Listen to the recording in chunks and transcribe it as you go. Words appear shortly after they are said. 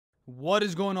What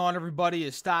is going on, everybody?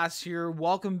 It's Stas here.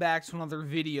 Welcome back to another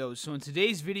video. So in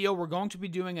today's video, we're going to be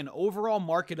doing an overall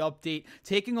market update,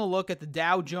 taking a look at the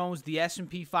Dow Jones, the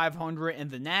S&P 500,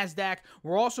 and the NASDAQ.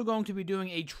 We're also going to be doing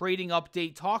a trading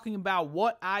update, talking about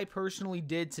what I personally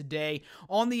did today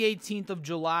on the 18th of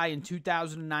July in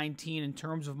 2019 in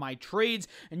terms of my trades.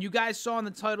 And you guys saw in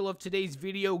the title of today's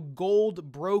video, gold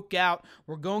broke out.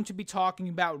 We're going to be talking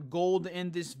about gold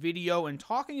in this video and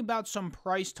talking about some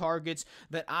price targets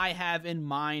that I have in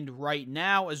mind right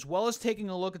now, as well as taking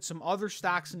a look at some other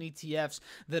stocks and ETFs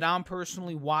that I'm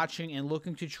personally watching and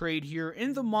looking to trade here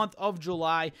in the month of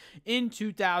July in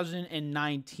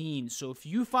 2019. So if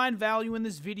you find value in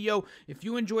this video, if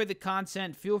you enjoy the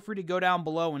content, feel free to go down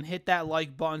below and hit that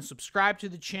like button, subscribe to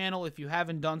the channel if you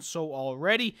haven't done so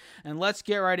already, and let's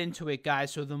get right into it,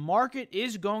 guys. So the market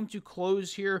is going to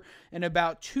close here in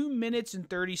about 2 minutes and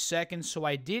 30 seconds, so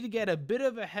I did get a bit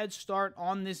of a head start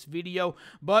on this video,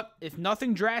 but if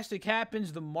nothing drastic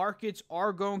happens, the markets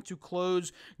are going to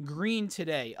close green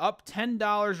today. Up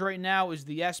 $10 right now is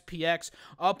the SPX,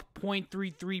 up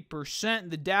 0.33%.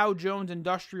 The Dow Jones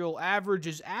Industrial Average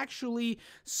is actually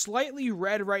slightly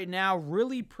red right now,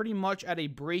 really pretty much at a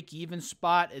break-even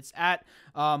spot. It's at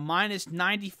minus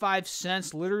 95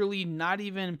 cents, literally not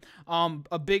even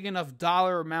a big enough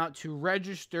dollar amount to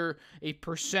register a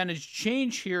percentage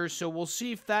change here. So we'll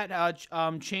see if that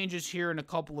changes here in a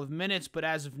couple of minutes, but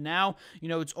as of now, you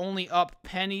know, it's only up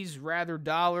pennies, rather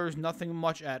dollars, nothing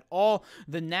much at all.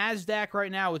 The NASDAQ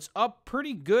right now, it's up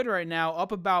pretty good right now,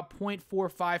 up about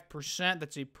 0.45%.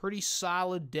 That's a pretty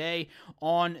solid day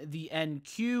on the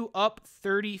NQ, up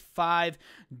 $35.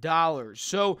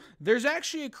 So there's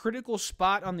actually a critical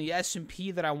spot on the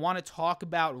S&P that I want to talk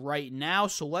about right now.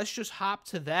 So let's just hop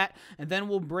to that, and then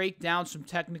we'll break down some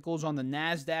technicals on the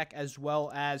NASDAQ as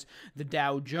well as the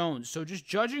Dow Jones. So just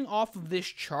judging off of this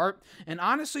chart, and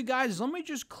honestly, guys, let me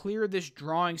just clear this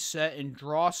drawing set and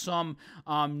draw some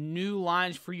new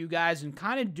lines for you guys and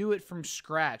kind of do it from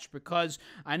scratch, because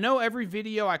I know every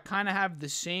video I kind of have the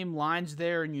same lines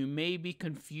there, and you may be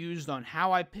confused on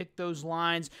how I picked those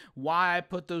lines, why I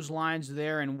put those lines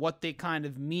there, and what they kind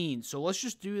of mean. So let's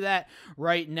just do that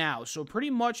right now. So pretty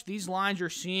much these lines you're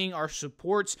seeing are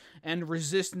supports and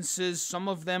resistances. Some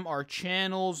of them are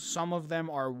channels, some of them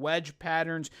are wedge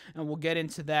patterns, and we'll get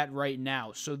into that right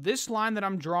now. So this line that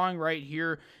I'm drawing right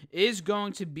here is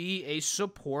going to be a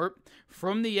support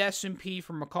from the S&P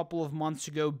from a couple of months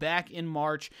ago, back in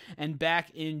March and back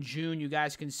in June. You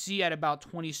guys can see at about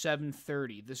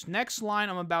 27.30. This next line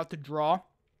I'm about to draw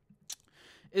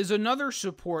is another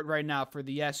support right now for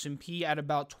the S&P at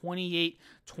about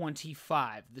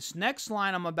 28.25. This next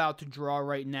line I'm about to draw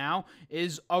right now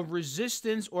is a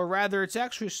resistance, or rather it's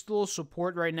actually still a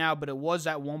support right now, but it was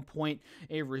at one point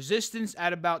a resistance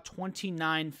at about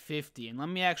 29.50. And let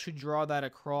me actually draw that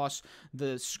across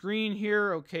the screen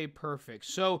here. Okay, perfect.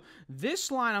 So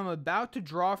this line I'm about to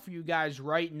draw for you guys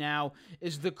right now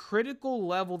is the critical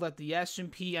level that the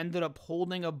S&P ended up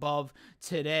holding above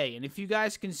today. And if you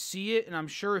guys can see it, and I'm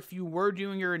sure if you were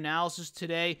doing your analysis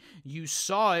today, you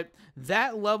saw it,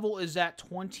 that level is at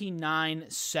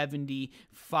 29.75,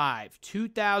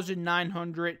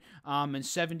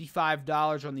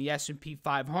 $2,975 on the S&P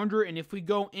 500. And if we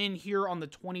go in here on the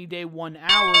 20-day 1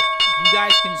 hour, you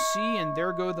guys can see, and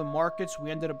there go the markets.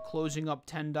 We ended up closing up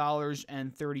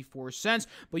 $10.34.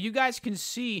 But you guys can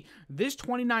see this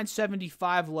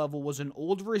 29.75 level was an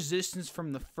old resistance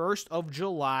from the 1st of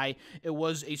July. It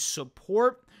was a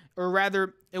support, or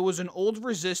rather, it was an old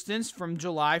resistance from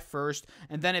July 1st,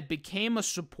 and then it became a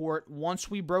support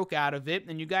once we broke out of it.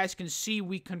 And you guys can see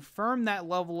we confirmed that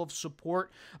level of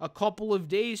support a couple of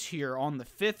days here on the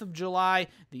 5th of July,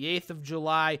 the 8th of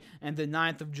July, and the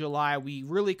 9th of July. We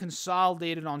really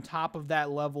consolidated on top of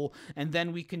that level, and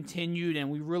then we continued,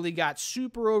 and we really got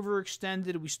super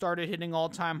overextended. We started hitting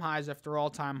all-time highs after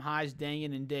all-time highs day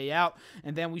in and day out,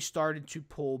 and then we started to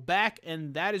pull back,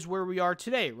 and that is where we are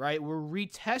today, right? We're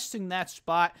retesting that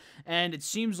spot, and it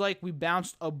seems like we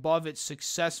bounced above it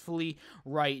successfully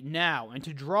right now. And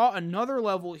to draw another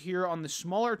level here on the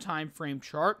smaller time frame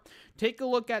chart, take a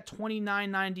look at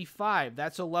 29.95.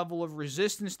 That's a level of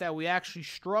resistance that we actually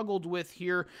struggled with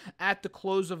here at the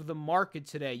close of the market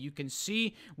today. You can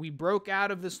see we broke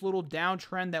out of this little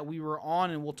downtrend that we were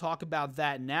on, and we'll talk about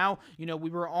that now. You know,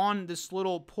 we were on this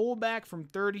little pullback from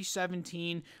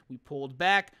 30.17. We pulled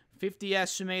back, 50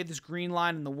 SMA, this green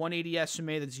line, and the 180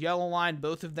 SMA, that's yellow line.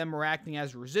 Both of them are acting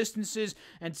as resistances.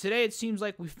 And today it seems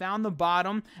like we found the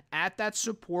bottom at that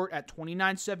support at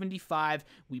 29.75.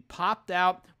 We popped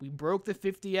out. We broke the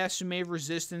 50 SMA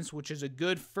resistance, which is a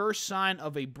good first sign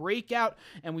of a breakout.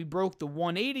 And we broke the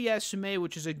 180 SMA,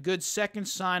 which is a good second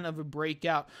sign of a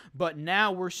breakout. But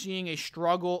now we're seeing a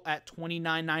struggle at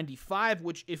 29.95,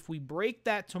 which if we break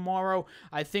that tomorrow,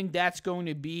 I think that's going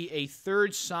to be a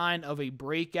third sign of a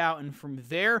breakout. And from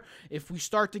there, if we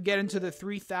start to get into the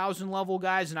 3,000 level,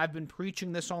 guys, and I've been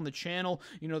preaching this on the channel,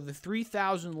 the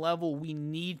 3,000 level, we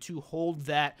need to hold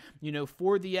that,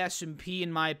 for the S&P,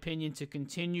 in my opinion, to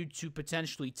continue to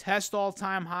potentially test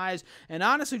all-time highs. And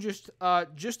honestly, just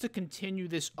to continue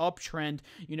this uptrend,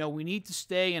 we need to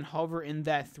stay and hover in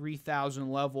that 3,000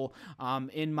 level,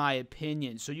 in my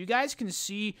opinion. So you guys can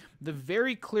see the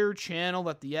very clear channel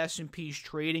that the S&P is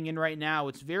trading in right now.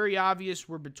 It's very obvious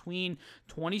we're between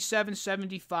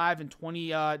 27.75 and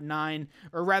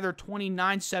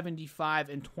 29.75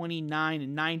 and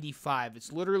 29.95.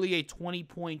 It's literally a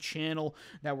 20-point channel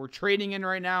that we're trading in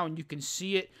right now, and you can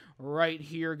see it right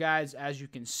here, guys. As you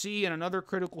can see, in another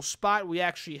critical spot we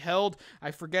actually held, I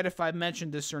forget if I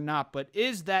mentioned this or not, but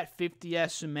is that 50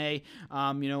 SMA,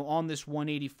 on this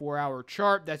 184-hour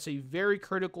chart. That's a very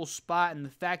critical spot, and the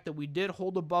fact that we did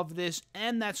hold above this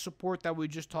and that support that we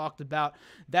just talked about,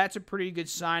 that's a pretty good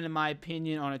sign, in my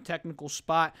opinion, on a technical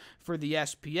spot for the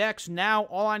SPX. Now,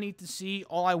 all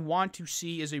I want to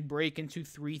see is a break into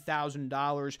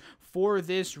 $3,000 for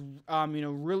this,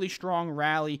 really strong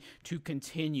rally to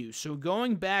continue. So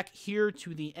going back here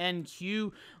to the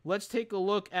NQ, let's take a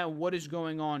look at what is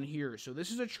going on here. So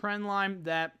this is a trend line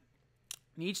that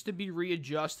needs to be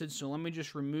readjusted, so let me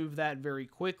just remove that very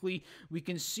quickly. We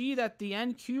can see that the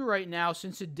NQ right now,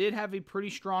 since it did have a pretty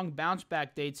strong bounce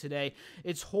back day today,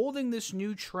 it's holding this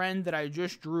new trend that I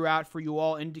just drew out for you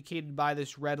all, indicated by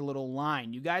this red little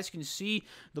line. You guys can see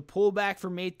the pullback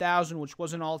from 8,000, which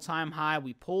was an all-time high.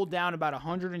 We pulled down about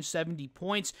 170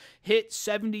 points, hit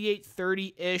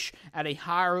 78.30-ish at a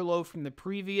higher low from the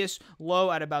previous low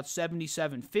at about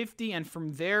 77.50, and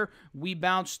from there we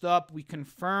bounced up. We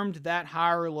confirmed that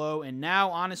higher low, and now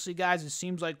honestly, guys, it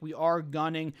seems like we are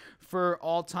gunning for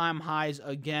all-time highs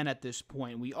again at this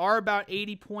point. We are about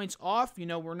 80 points off.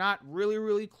 We're not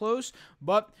really close,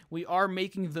 but we are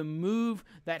making the move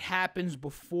that happens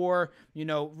before,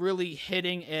 really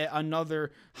hitting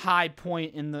another high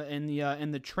point in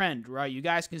the trend, right? You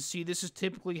guys can see this is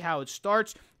typically how it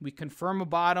starts. We confirm a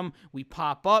bottom, we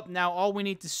pop up. Now all we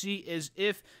need to see is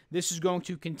if this is going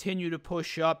to continue to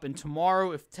push up, and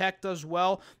tomorrow, if tech does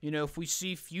well, if we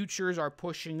see futures are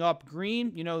pushing up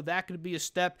green, that could be a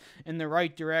step in the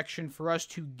right direction for us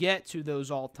to get to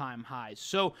those all-time highs.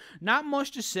 So not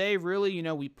much to say, really.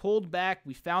 We pulled back,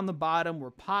 we found the bottom, we're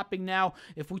popping now.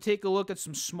 If we take a look at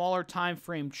some smaller time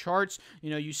frame charts,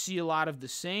 you see a lot of the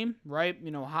same, right?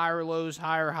 Higher lows,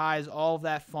 higher highs, all of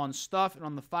that fun stuff. And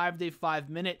on the 5-day,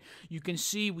 5-minute, you can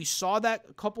see we saw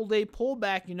that couple-day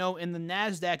pullback, in the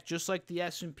NASDAQ, just like the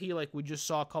S&P, like we just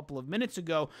saw a couple of minutes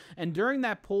ago. And during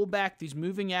that pullback, these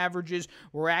moving averages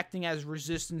were acting as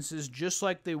resistances, just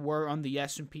like they were on the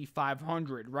S&P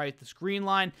 500, right? This green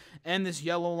line and this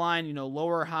yellow line,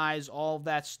 lower highs, all of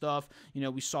that stuff.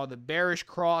 We saw the bearish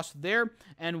cross there.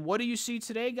 And what do you see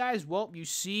today, guys? Well, you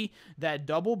see that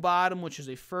double bottom, which is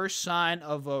a first sign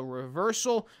of a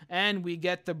reversal, and we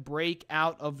get the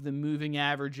breakout of the moving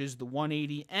averages, the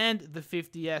 180 and the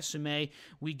 50 SMA.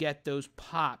 We get those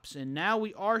pops. And now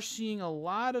we are seeing a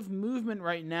lot of movement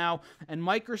right now, and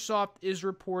Microsoft is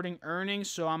reporting earnings,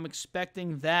 so I'm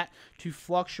expecting that to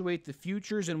fluctuate the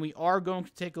futures, and we are going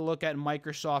to take a look at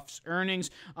Microsoft's earnings,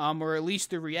 or at least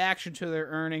the reaction to their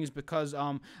earnings, because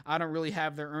I don't really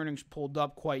have their earnings pulled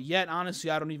up quite yet. Honestly,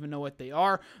 I don't even know what they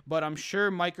are, but I'm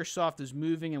sure Microsoft is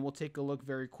moving, and we'll take a look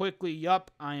very quickly.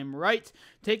 Yup, I am right.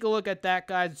 Take a look at that,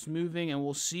 guys. It's moving, and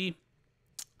we'll see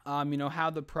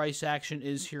how the price action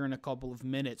is here in a couple of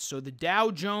minutes. So the Dow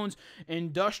Jones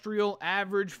Industrial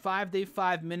Average 5-day,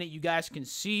 5-minute, you guys can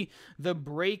see the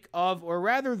break of, or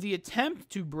rather the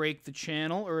attempt to break the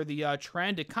channel or the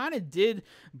trend. It kind of did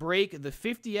break the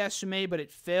 50 SMA, but it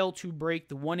failed to break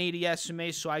the 180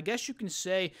 SMA. So I guess you can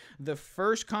say the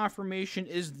first confirmation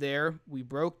is there. We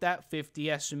broke that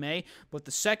 50 SMA, but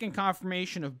the second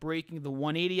confirmation of breaking the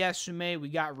 180 SMA, we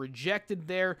got rejected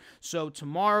there. So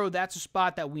tomorrow, that's a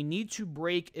spot that we need to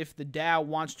break if the Dow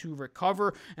wants to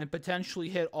recover and potentially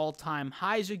hit all-time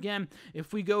highs again.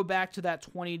 If we go back to that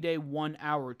 20-day,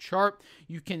 1-hour chart,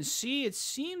 you can see it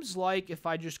seems like if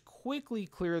I just quickly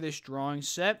clear this drawing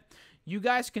set, you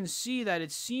guys can see that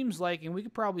it seems like, and we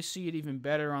could probably see it even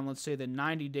better on, let's say, the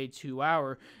 90-day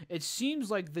 2-hour, it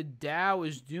seems like the Dow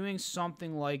is doing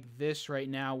something like this right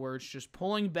now, where it's just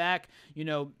pulling back, you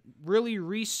know, really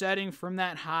resetting from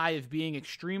that high of being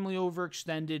extremely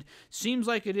overextended. Seems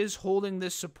like it is holding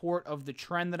this support of the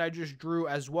trend that I just drew,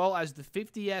 as well as the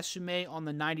 50 SMA on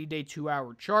the 90-day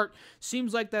 2-hour chart.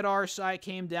 Seems like that RSI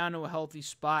came down to a healthy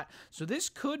spot. So this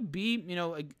could be, you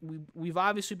know, we've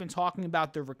obviously been talking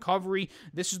about the recovery.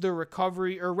 This is the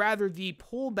recovery, or rather the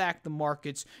pullback the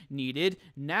markets needed.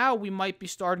 Now we might be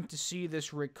starting to see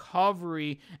this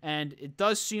recovery, and it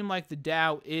does seem like the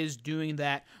Dow is doing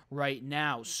that right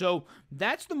now. So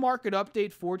that's the market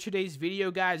update for today's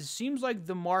video, guys. It seems like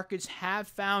the markets have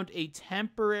found a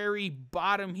temporary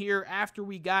bottom here after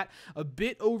we got a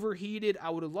bit overheated. I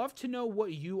would love to know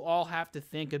what you all have to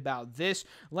think about this.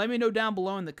 Let me know down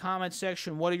below in the comment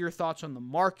section, what are your thoughts on the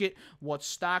market, what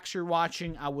stocks you're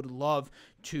watching. I would love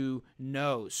to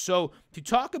know. So to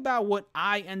talk about what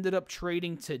I ended up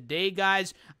trading today,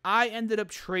 guys, I ended up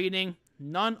trading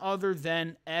none other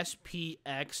than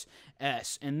SPXS.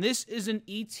 And this is an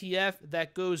ETF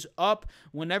that goes up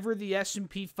whenever the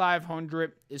S&P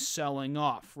 500 is selling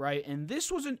off, right? And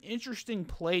this was an interesting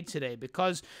play today,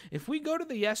 because if we go to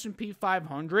the S&P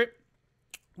 500,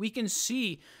 we can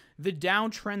see the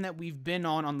downtrend that we've been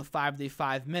on the 5-day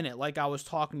 5-minute, like I was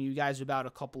talking to you guys about a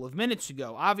couple of minutes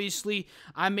ago. Obviously,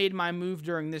 I made my move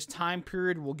during this time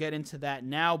period. We'll get into that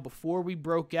now before we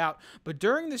broke out. But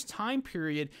during this time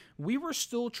period, we were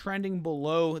still trending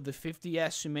below the 50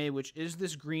 SMA, which is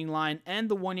this green line, and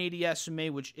the 180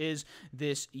 SMA, which is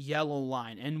this yellow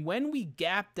line. And when we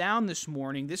gapped down this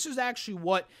morning, this is actually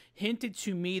what hinted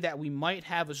to me that we might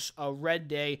have a red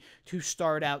day to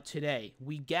start out today.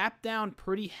 We gapped down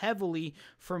pretty heavily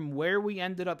from where we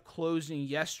ended up closing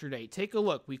yesterday. Take a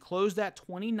look. We closed at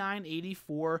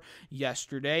 29.84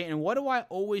 yesterday. And what do I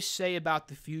always say about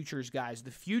the futures, guys?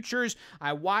 The futures,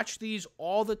 I watch these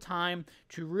all the time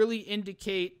to really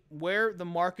indicate where the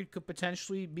market could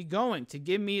potentially be going, to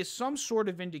give me some sort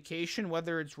of indication,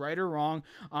 whether it's right or wrong,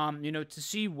 you know, to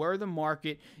see where the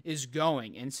market is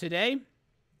going. And today,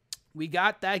 we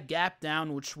got that gap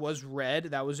down, which was red.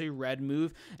 That was a red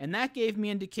move. And that gave me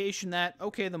indication that,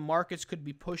 okay, the markets could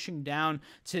be pushing down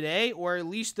today, or at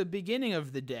least the beginning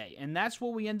of the day. And that's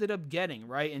what we ended up getting,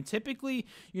 right? And typically,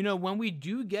 you know, when we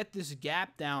do get this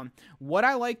gap down, what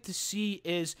I like to see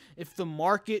is if the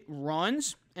market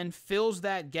runs and fills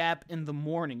that gap in the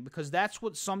morning, because that's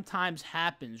what sometimes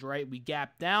happens, right? We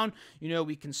gap down, you know,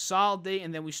 we consolidate,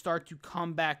 and then we start to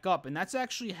come back up. And that's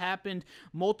actually happened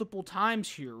multiple times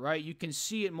here, right? You can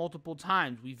see it multiple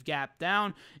times. We've gapped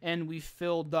down and we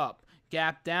filled up.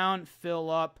 Gap down, fill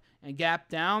up, and gap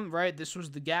down, right? This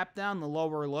was the gap down, the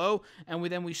lower low, and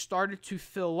we started to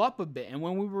fill up a bit. And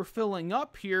when we were filling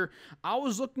up here, I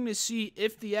was looking to see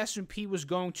if the S&P was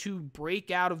going to break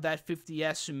out of that 50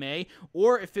 SMA,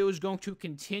 or if it was going to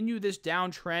continue this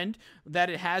downtrend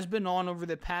that it has been on over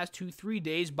the past 2-3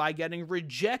 days by getting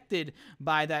rejected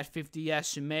by that 50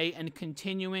 SMA and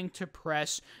continuing to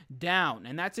press down.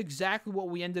 And that's exactly what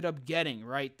we ended up getting,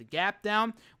 right? The gap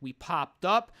down, we popped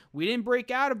up, we didn't break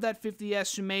out of that 50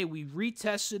 SMA, we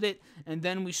retested it, and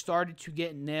then we started to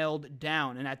get nailed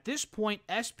down. And at this point,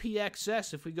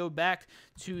 SPXS, if we go back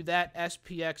to that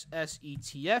SPXS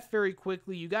ETF very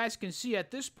quickly, you guys can see at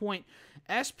this point,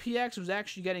 SPX was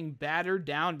actually getting battered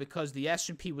down because the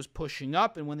S&P was pushing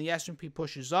up, and when the S&P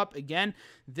pushes up, again,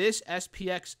 this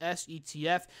SPXS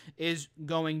ETF is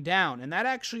going down. And that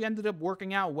actually ended up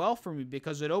working out well for me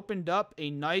because it opened up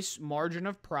a nice margin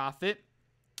of profit.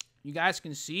 You guys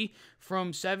can see from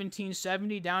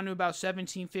 1770 down to about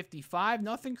 1755.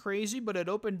 Nothing crazy, but it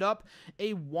opened up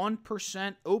a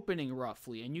 1% opening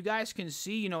roughly. And you guys can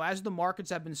see, you know, as the markets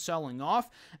have been selling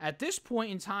off, at this point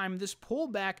in time, this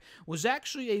pullback was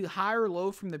actually a higher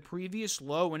low from the previous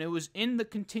low, and it was in the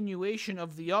continuation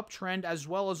of the uptrend as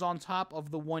well as on top of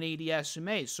the 180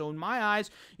 SMA. So in my eyes,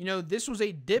 you know, this was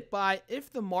a dip buy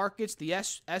if the markets, the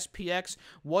SPX,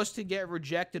 was to get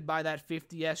rejected by that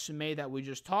 50 SMA that we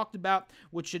just talked about,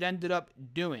 which it ended up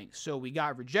doing. So we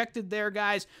got rejected there,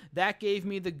 guys. That gave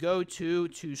me the go-to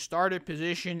to start a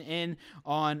position in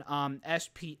on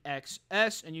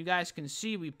SPXS, and you guys can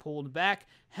see we pulled back,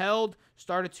 held,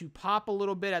 started to pop a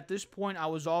little bit. At this point, I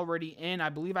was already in. I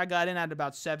believe I got in at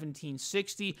about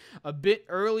 1760, a bit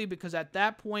early, because at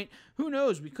that point, who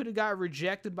knows, we could have got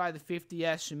rejected by the 50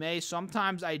 SMA.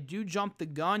 Sometimes I do jump the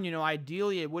gun.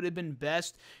 Ideally, it would have been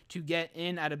best to get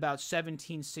in at about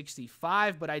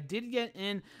 1765, but I did get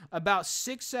in about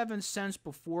 6-7 cents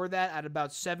before that at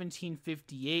about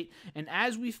 1758. And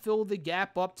as we fill the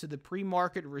gap up to the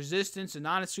pre-market resistance, and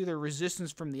honestly the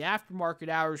resistance from the aftermarket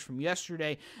hours from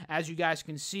yesterday, as you guys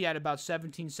can see, at about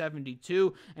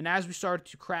 1772, and as we started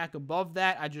to crack above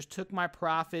that, I just took my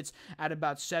profits at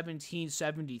about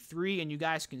 1773, and you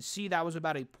guys can see that was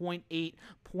about a 0.8,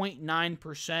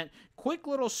 0.9% quick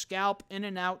little scalp in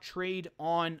and out trade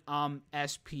on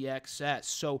SPXS.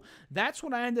 So that's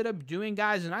what I ended up doing,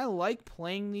 guys, and I like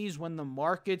playing these when the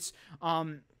markets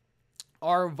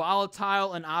are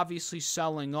volatile and obviously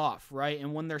selling off, right?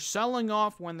 And when they're selling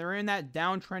off, when they're in that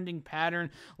downtrending pattern,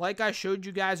 like I showed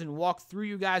you guys and walked through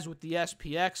you guys with the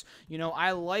SPX,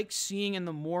 I like seeing in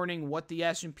the morning what the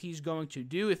S&P is going to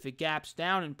do. If it gaps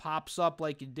down and pops up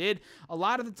like it did, a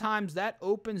lot of the times that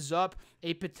opens up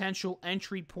a potential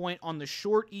entry point on the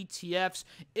short ETFs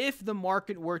if the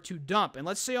market were to dump. And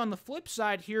let's say on the flip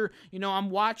side here,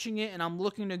 I'm watching it and I'm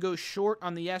looking to go short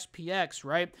on the SPX,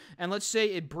 right? And let's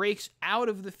say it breaks out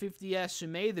of the 50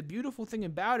 SMA. The beautiful thing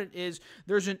about it is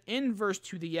there's an inverse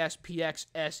to the SPXS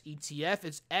ETF.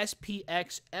 It's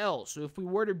SPXL. So if we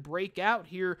were to break out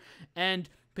here and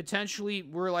potentially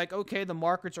we're like, okay, the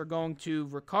markets are going to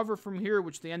recover from here,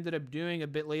 which they ended up doing a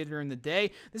bit later in the day.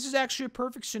 This is actually a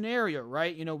perfect scenario,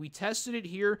 right? We tested it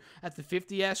here at the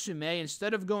 50 SMA.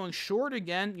 Instead of going short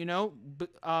again,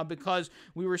 because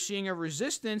we were seeing a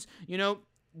resistance,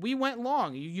 we went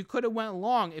long. You could have went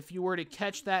long if you were to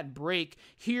catch that break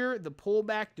here, the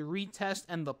pullback, the retest,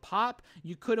 and the pop.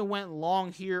 You could have went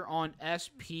long here on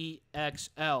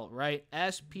SPXL, right?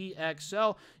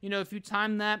 SPXL, if you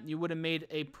timed that, you would have made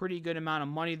a pretty good amount of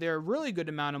money there. Really good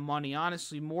amount of money,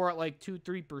 honestly, more at like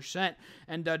 2-3%.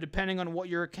 And depending on what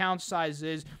your account size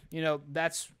is,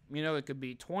 that's it could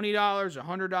be $20,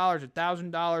 $100,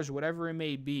 $1,000, whatever it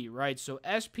may be, right? So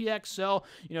SPXL,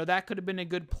 that could have been a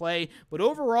good play. But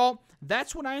overall,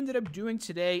 that's what I ended up doing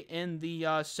today in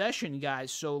the session,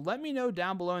 guys. So let me know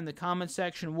down below in the comment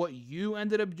section what you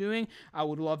ended up doing. I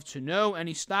would love to know.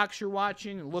 Any stocks you're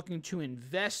watching, looking to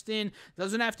invest in.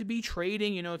 Doesn't have to be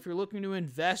trading. If you're looking to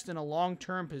invest in a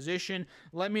long-term position,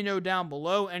 let me know down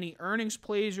below. Any earnings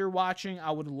plays you're watching,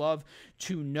 I would love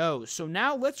to know. So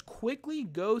now let's quickly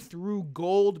go through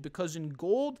gold, because in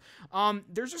gold,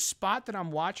 there's a spot that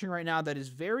I'm watching right now that is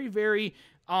very, very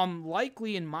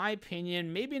likely, in my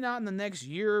opinion, maybe not in the next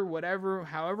year, whatever,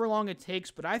 however long it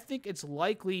takes, but I think it's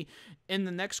likely in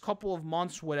the next couple of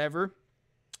months, whatever,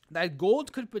 that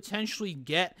gold could potentially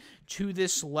get to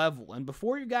this level. And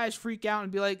before you guys freak out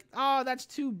and be like, oh, that's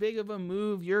too big of a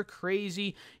move, you're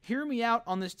crazy, hear me out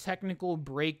on this technical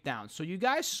breakdown. So you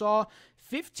guys saw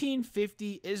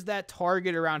 1550 is that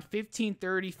target, around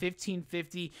 1530,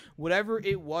 1550, whatever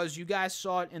it was. You guys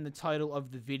saw it in the title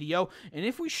of the video. And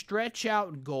if we stretch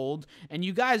out gold, and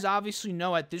you guys obviously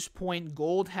know at this point,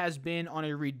 gold has been on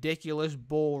a ridiculous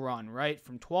bull run, right?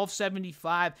 From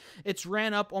 1275, it's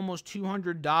ran up almost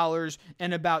 $200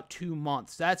 in about 2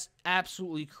 months. That's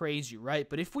absolutely crazy, right?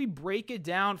 But if we break it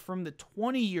down from the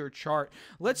 20-year chart,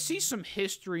 let's see some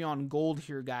history on gold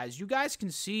here, guys. You guys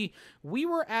can see we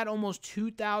were at almost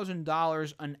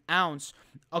 $2,000 an ounce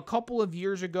a couple of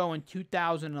years ago in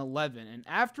 2011. And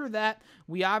after that,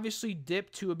 we obviously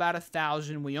dipped to about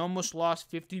 1,000. We almost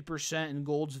lost 50% in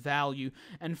gold's value.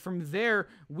 And from there,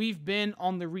 we've been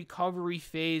on the recovery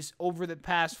phase over the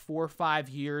past 4 or 5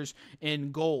 years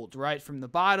in gold, right? From the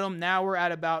bottom, now we're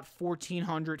at about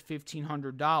 $1,400,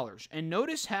 $1,500. And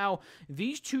notice how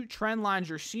these two trend lines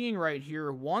you're seeing right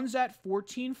here, one's at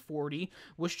 1440,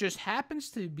 which just happens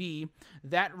to be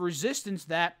that resistance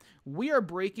that we are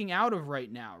breaking out of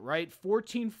right now, right?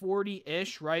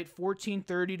 1440-ish, right?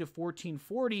 1430 to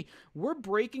 1440. We're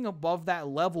breaking above that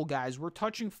level, guys. We're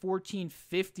touching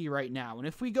 1450 right now. And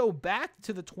if we go back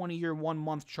to the 20-year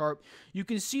 1-month chart, you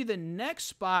can see the next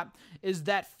spot is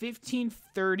that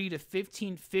 1530 to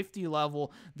 1550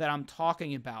 level that I'm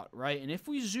talking about, right? And if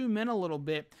we zoom in a little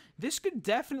bit, this could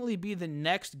definitely be the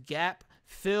next gap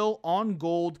fill on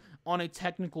gold on a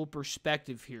technical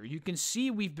perspective here. You can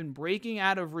see we've been breaking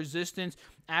out of resistance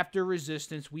after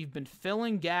resistance. We've been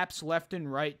filling gaps left and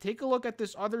right. Take a look at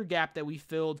this other gap that we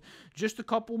filled just a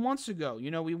couple months ago.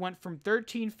 We went from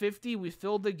 1350, we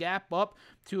filled the gap up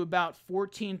to about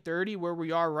 1430, where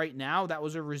we are right now. That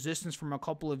was a resistance from a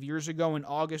couple of years ago in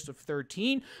August of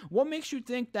 13. What makes you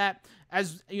think that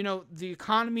as, the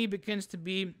economy begins to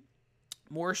be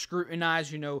more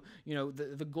scrutinized.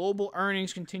 The global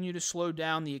earnings continue to slow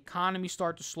down, the economy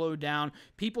start to slow down,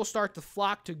 people start to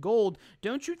flock to gold.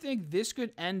 Don't you think this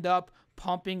could end up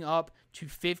pumping up to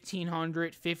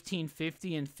 1,500,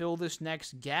 1,550 and fill this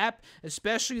next gap?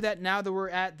 Especially that now that we're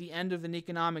at the end of an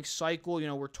economic cycle,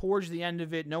 we're towards the end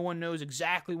of it. No one knows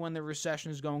exactly when the recession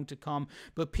is going to come,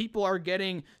 but people are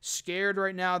getting scared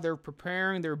right now. They're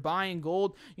preparing, they're buying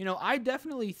gold. I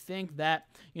definitely think that,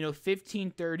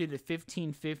 1,530 to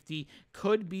 1,550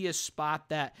 could be a spot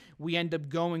that we end up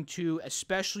going to,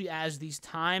 especially as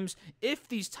if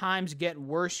these times get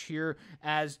worse here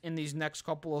as in these next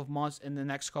couple of months, in the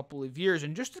next couple of years.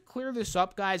 And just to clear this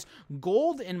up, guys,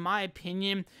 gold, in my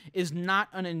opinion, is not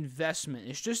an investment.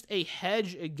 It's just a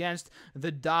hedge against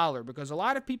the dollar, because a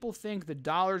lot of people think the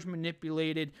dollar's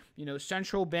manipulated.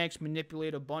 Central banks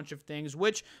manipulate a bunch of things,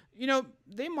 which,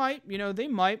 they might.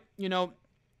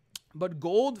 But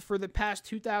gold for the past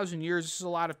 2,000 years, this is a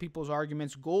lot of people's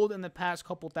arguments, gold in the past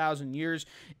couple thousand years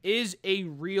is a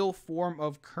real form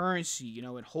of currency.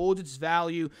 It holds its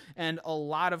value, and a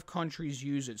lot of countries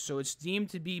use it. So it's deemed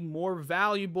to be more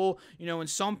valuable, in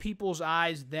some people's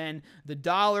eyes than the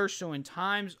dollar. So in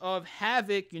times of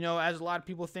havoc, as a lot of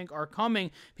people think are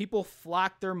coming, people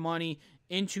flock their money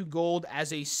into gold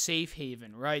as a safe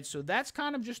haven, right? So that's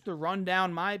kind of just the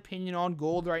rundown, my opinion on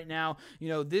gold right now.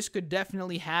 This could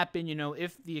definitely happen,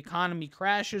 if the economy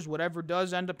crashes, whatever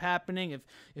does end up happening,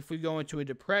 if we go into a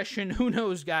depression, who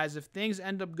knows, guys? If things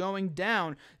end up going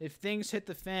down, if things hit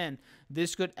the fan,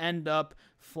 this could end up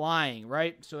flying,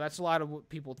 right? So that's a lot of what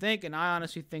people think, and I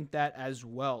honestly think that as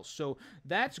well. So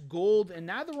that's gold. And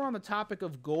now that we're on the topic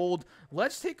of gold,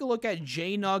 let's take a look at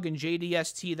JNUG and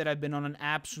JDST that have been on an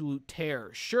absolute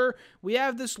tear. Sure, we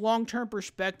have this long-term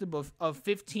perspective of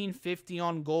 1,550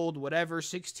 on gold, whatever,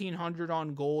 1,600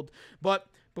 on gold, but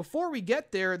before we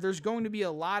get there, there's going to be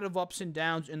a lot of ups and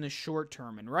downs in the short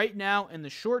term. And right now, in the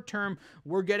short term,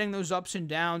 we're getting those ups and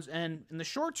downs. And in the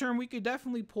short term, we could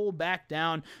definitely pull back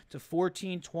down to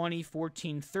 1420,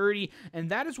 1430. And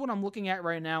that is what I'm looking at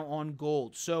right now on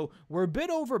gold. So we're a bit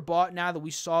overbought now that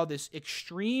we saw this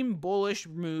extreme bullish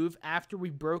move after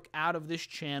we broke out of this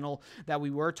channel that we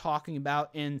were talking about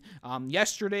in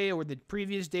yesterday or the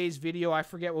previous day's video. I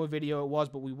forget what video it was,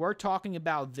 but we were talking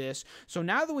about this. So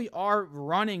now that we are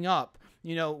running up,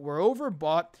 we're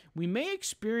overbought, we may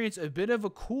experience a bit of a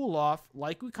cool off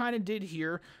like we kind of did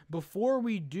here before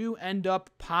we do end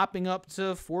up popping up to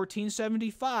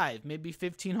 $1,475, maybe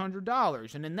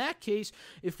 $1,500. And in that case,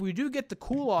 if we do get the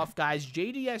cool off, guys,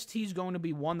 JDST is going to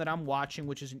be one that I'm watching,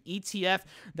 which is an ETF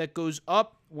that goes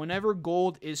up whenever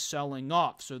gold is selling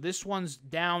off. So this one's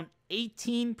down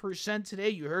 18% today.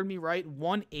 You heard me right,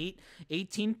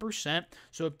 18%.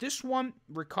 So if this one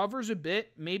recovers a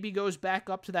bit, maybe goes back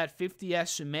up to that 50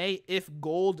 SMA, if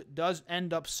gold does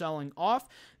end up selling off,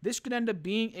 this could end up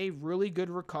being a really good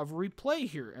recovery play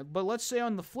here. But let's say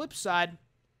on the flip side,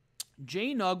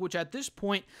 JNUG, which at this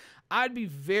point, I'd be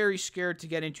very scared to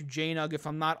get into JNUG if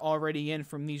I'm not already in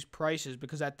from these prices,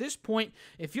 because at this point,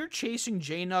 if you're chasing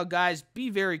JNUG, guys, be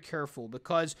very careful,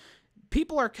 because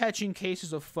people are catching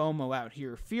cases of FOMO out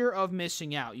here, fear of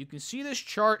missing out. You can see this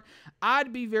chart.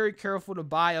 I'd be very careful to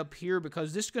buy up here,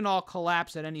 because this can all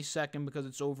collapse at any second because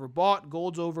it's overbought.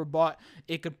 Gold's overbought.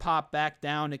 It could pop back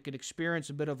down. It could experience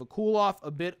a bit of a cool off,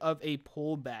 a bit of a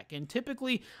pullback. And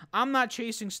typically, I'm not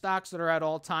chasing stocks that are at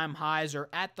all-time highs or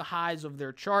at the highs of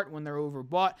their chart when they're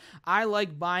overbought. I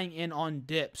like buying in on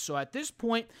dips. So at this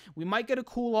point, we might get a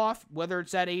cool off, whether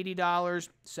it's at $80,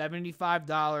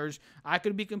 $75. I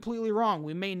could be completely wrong.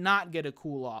 We may not get a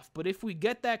cool off, but if we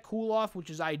get that cool off, which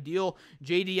is ideal,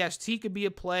 JDST could be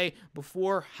a play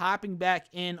before hopping back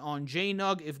in on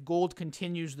JNUG if gold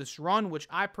continues this run, which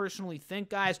I personally think,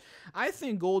 guys, I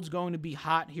think gold's going to be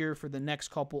hot here for the next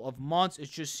couple of months. It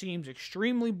just seems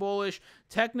extremely bullish.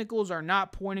 Technicals are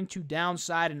not pointing to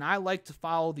downside, and I like to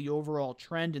follow the overall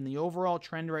trend, and the overall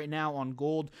trend right now on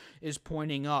gold is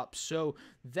pointing up. So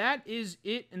that is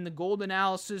it in the gold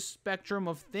analysis spectrum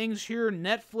of things here.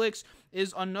 Netflix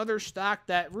is another stock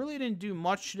that really didn't do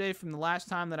much today from the last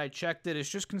time that I checked it. It's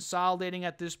just consolidating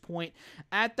at this point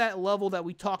at that level that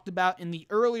we talked about in the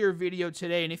earlier video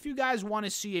today. And if you guys want to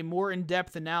see a more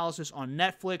in-depth analysis on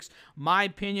Netflix, my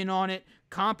opinion on it,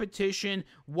 competition,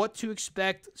 what to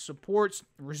expect, supports,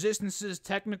 resistances,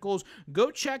 technicals, go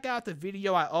check out the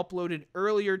video I uploaded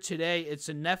earlier today. It's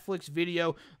a Netflix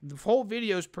video. The whole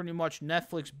video is pretty much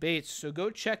Netflix based, so go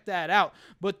check that out.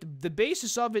 But the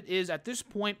basis of it is, at this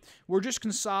point, we're we're just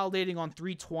consolidating on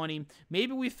 320.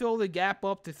 Maybe we fill the gap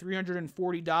up to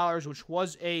 $340, which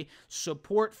was a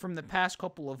support from the past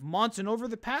couple of months. And over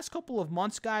the past couple of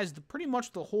months, guys, pretty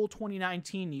much the whole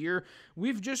 2019 year,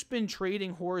 we've just been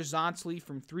trading horizontally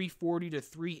from 340 to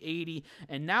 380.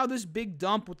 And now this big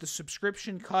dump with the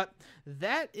subscription cut,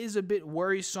 that is a bit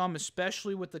worrisome,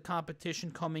 especially with the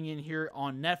competition coming in here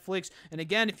on Netflix. And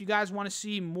again, if you guys want to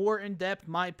see more in depth,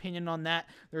 my opinion on that,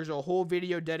 there's a whole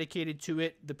video dedicated to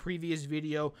it, the previous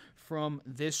video from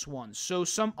this one. So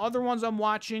some other ones I'm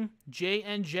watching,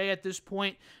 J&J at this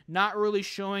point, not really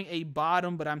showing a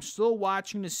bottom, but I'm still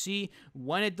watching to see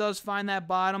when it does find that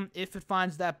bottom, if it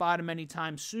finds that bottom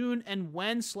anytime soon, and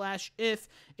when/if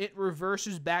it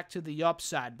reverses back to the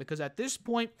upside. Because at this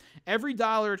point, every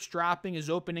dollar it's dropping is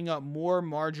opening up more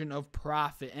margin of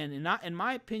profit. And in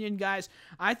my opinion, guys,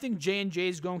 I think J&J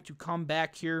is going to come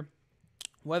back here,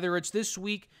 whether it's this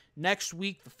week, next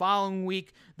week, the following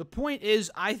week. The point is,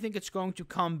 I think it's going to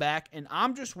come back, and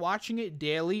I'm just watching it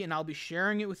daily, and I'll be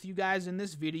sharing it with you guys in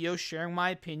this video, sharing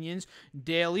my opinions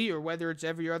daily, or whether it's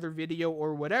every other video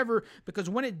or whatever, because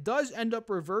when it does end up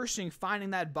reversing,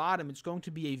 finding that bottom, it's going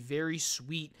to be a very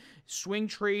sweet swing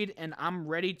trade, and I'm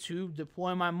ready to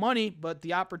deploy my money, but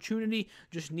the opportunity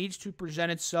just needs to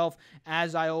present itself,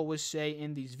 as I always say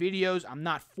in these videos. I'm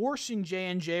not forcing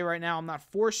J&J right now. I'm not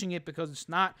forcing it because it's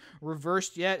not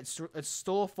reversed yet. It's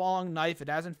still a falling knife. It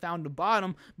hasn't found a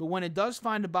bottom, but when it does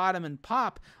find a bottom and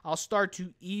pop, I'll start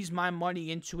to ease my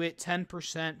money into it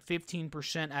 10%,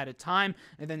 15% at a time,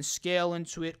 and then scale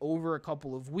into it over a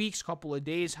couple of weeks, couple of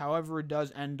days, however it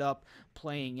does end up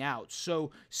playing out.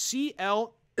 So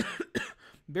CL,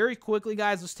 very quickly,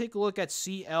 guys, let's take a look at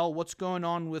CL. What's going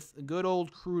on with good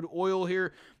old crude oil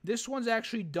here? This one's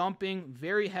actually dumping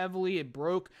very heavily. It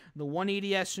broke the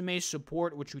 180 SMA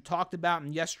support, which we talked about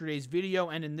in yesterday's video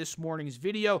and in this morning's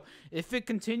video. If it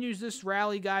continues this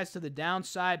rally, guys, to the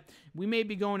downside, we may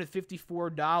be going to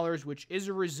 $54, which is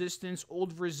a resistance,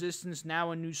 old resistance, now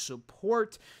a new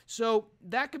support. So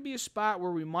that could be a spot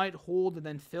where we might hold and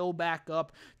then fill back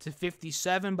up to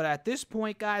 57. But at this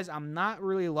point, guys, I'm not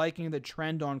really liking the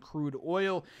trend on crude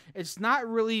oil. It's not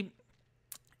really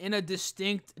in a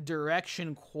distinct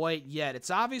direction quite yet.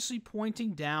 It's obviously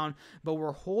pointing down, but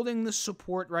we're holding the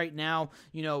support right now.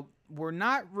 You know, we're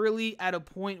not really at a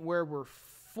point where we're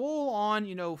full on,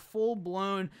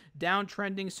 full-blown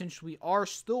downtrending, since we are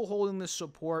still holding the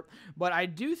support. But I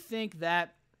do think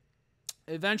that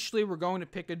eventually we're going to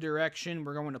pick a direction.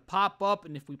 We're going to pop up,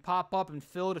 and if we pop up and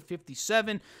fill to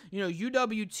 57,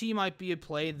 UWT might be a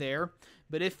play there.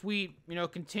 But if we,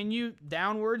 continue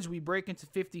downwards, we break into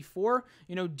 54,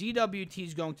 DWT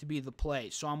is going to be the play.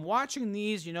 So I'm watching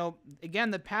these,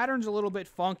 again, the pattern's a little bit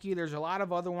funky. There's a lot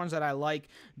of other ones that I like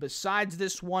besides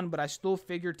this one, but I still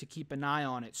figured to keep an eye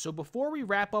on it. So before we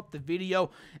wrap up the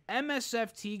video,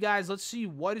 MSFT, guys, let's see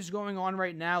what is going on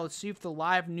right now. Let's see if the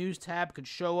live news tab could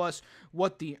show us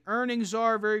what the earnings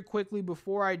are very quickly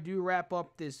before I do wrap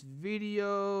up this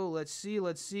video. Let's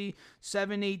see.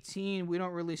 718, we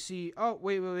don't really see. Oh,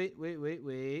 wait.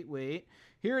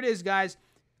 Here it is, guys.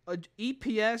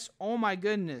 EPS, oh my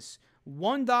goodness.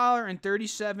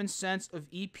 $1.37 of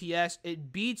EPS.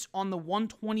 It beats on the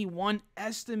 121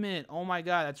 estimate. Oh my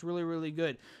God, that's really, really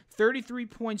good.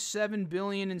 33.7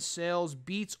 billion in sales,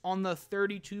 beats on the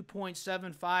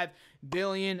 32.75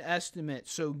 billion estimate.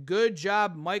 So good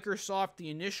job, Microsoft. The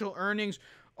initial earnings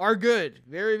are good.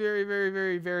 Very, very, very,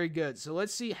 very, very good. So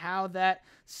let's see how that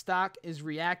stock is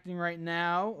reacting right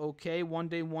now. Okay, 1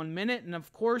 day, 1 minute. And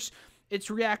of course, it's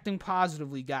reacting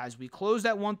positively, guys. We closed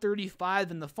at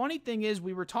 135, and the funny thing is,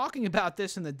 we were talking about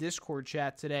this in the Discord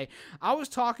chat today. I was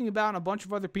talking about, and a bunch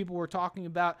of other people were talking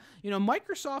about,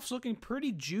 Microsoft's looking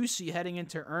pretty juicy heading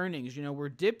into earnings. We're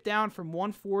dipped down from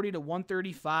 140 to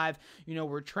 135.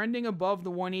 We're trending above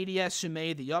the 180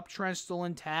 SMA. The uptrend's still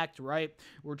intact, right?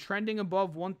 We're trending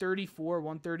above 134,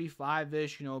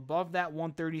 135-ish, above that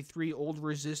 133 old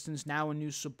resistance, now a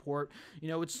new support.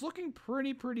 It's looking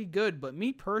pretty good, but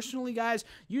me personally, guys,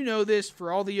 this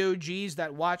for all the OGs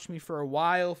that watch me for a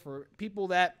while, for people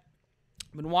that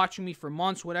have been watching me for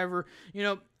months, whatever,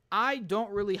 I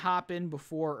don't really hop in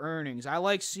before earnings. I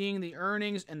like seeing the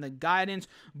earnings and the guidance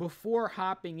before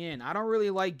hopping in. I don't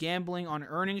really like gambling on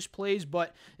earnings plays,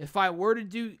 but if I were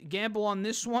to gamble on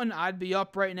this one, I'd be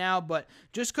up right now. But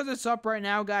just because it's up right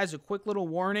now, guys, a quick little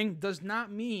warning, does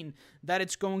not mean that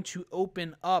it's going to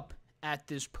open up at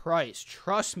this price.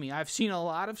 Trust me, I've seen a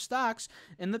lot of stocks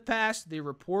in the past. They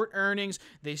report earnings,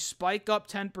 they spike up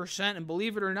 10%, and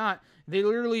believe it or not, they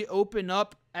literally open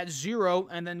up at zero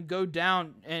and then go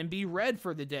down and be red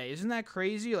for the day. Isn't that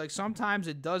crazy? Like, sometimes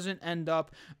it doesn't end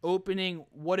up opening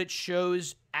what it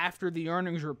shows after the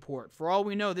earnings report. For all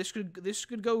we know, this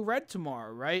could go red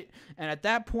tomorrow, right? And at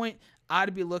that point,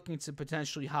 I'd be looking to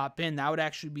potentially hop in. That would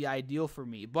actually be ideal for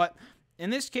me. But in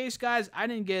this case, guys, I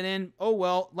didn't get in. Oh,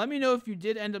 well. Let me know if you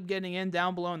did end up getting in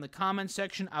down below in the comments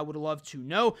section. I would love to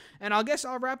know. And I guess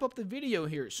I'll wrap up the video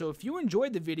here. So if you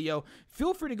enjoyed the video,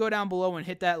 feel free to go down below and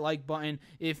hit that like button.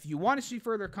 If you want to see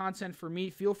further content from me,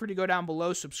 feel free to go down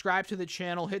below, subscribe to the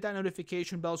channel, hit that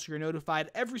notification bell so you're notified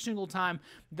every single time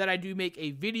that I do make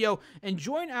a video, and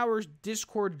join our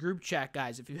Discord group chat,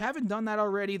 guys. If you haven't done that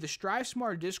already, the Strive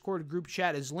Smart Discord group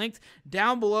chat is linked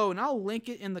down below, and I'll link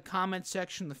it in the comment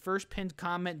section, the first pinned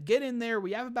comment. Get in there.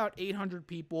 We have about 800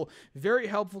 people. Very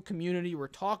helpful community. We're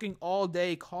talking all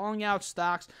day, calling out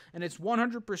stocks, and it's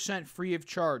 100% free of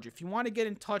charge. If you want to get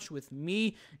in touch with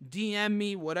me, DM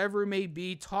me, whatever it may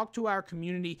be, talk to our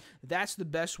community, that's the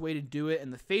best way to do it.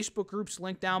 And the Facebook group's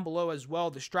linked down below as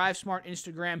well, the Strive Smart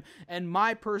Instagram, and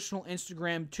my personal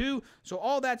Instagram too. So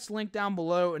all that's linked down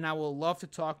below, and I will love to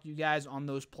talk to you guys on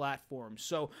those platforms.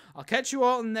 So I'll catch you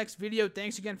all in the next video.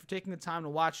 Thanks again for taking the time to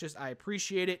watch this. I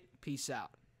appreciate it. Peace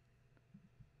out.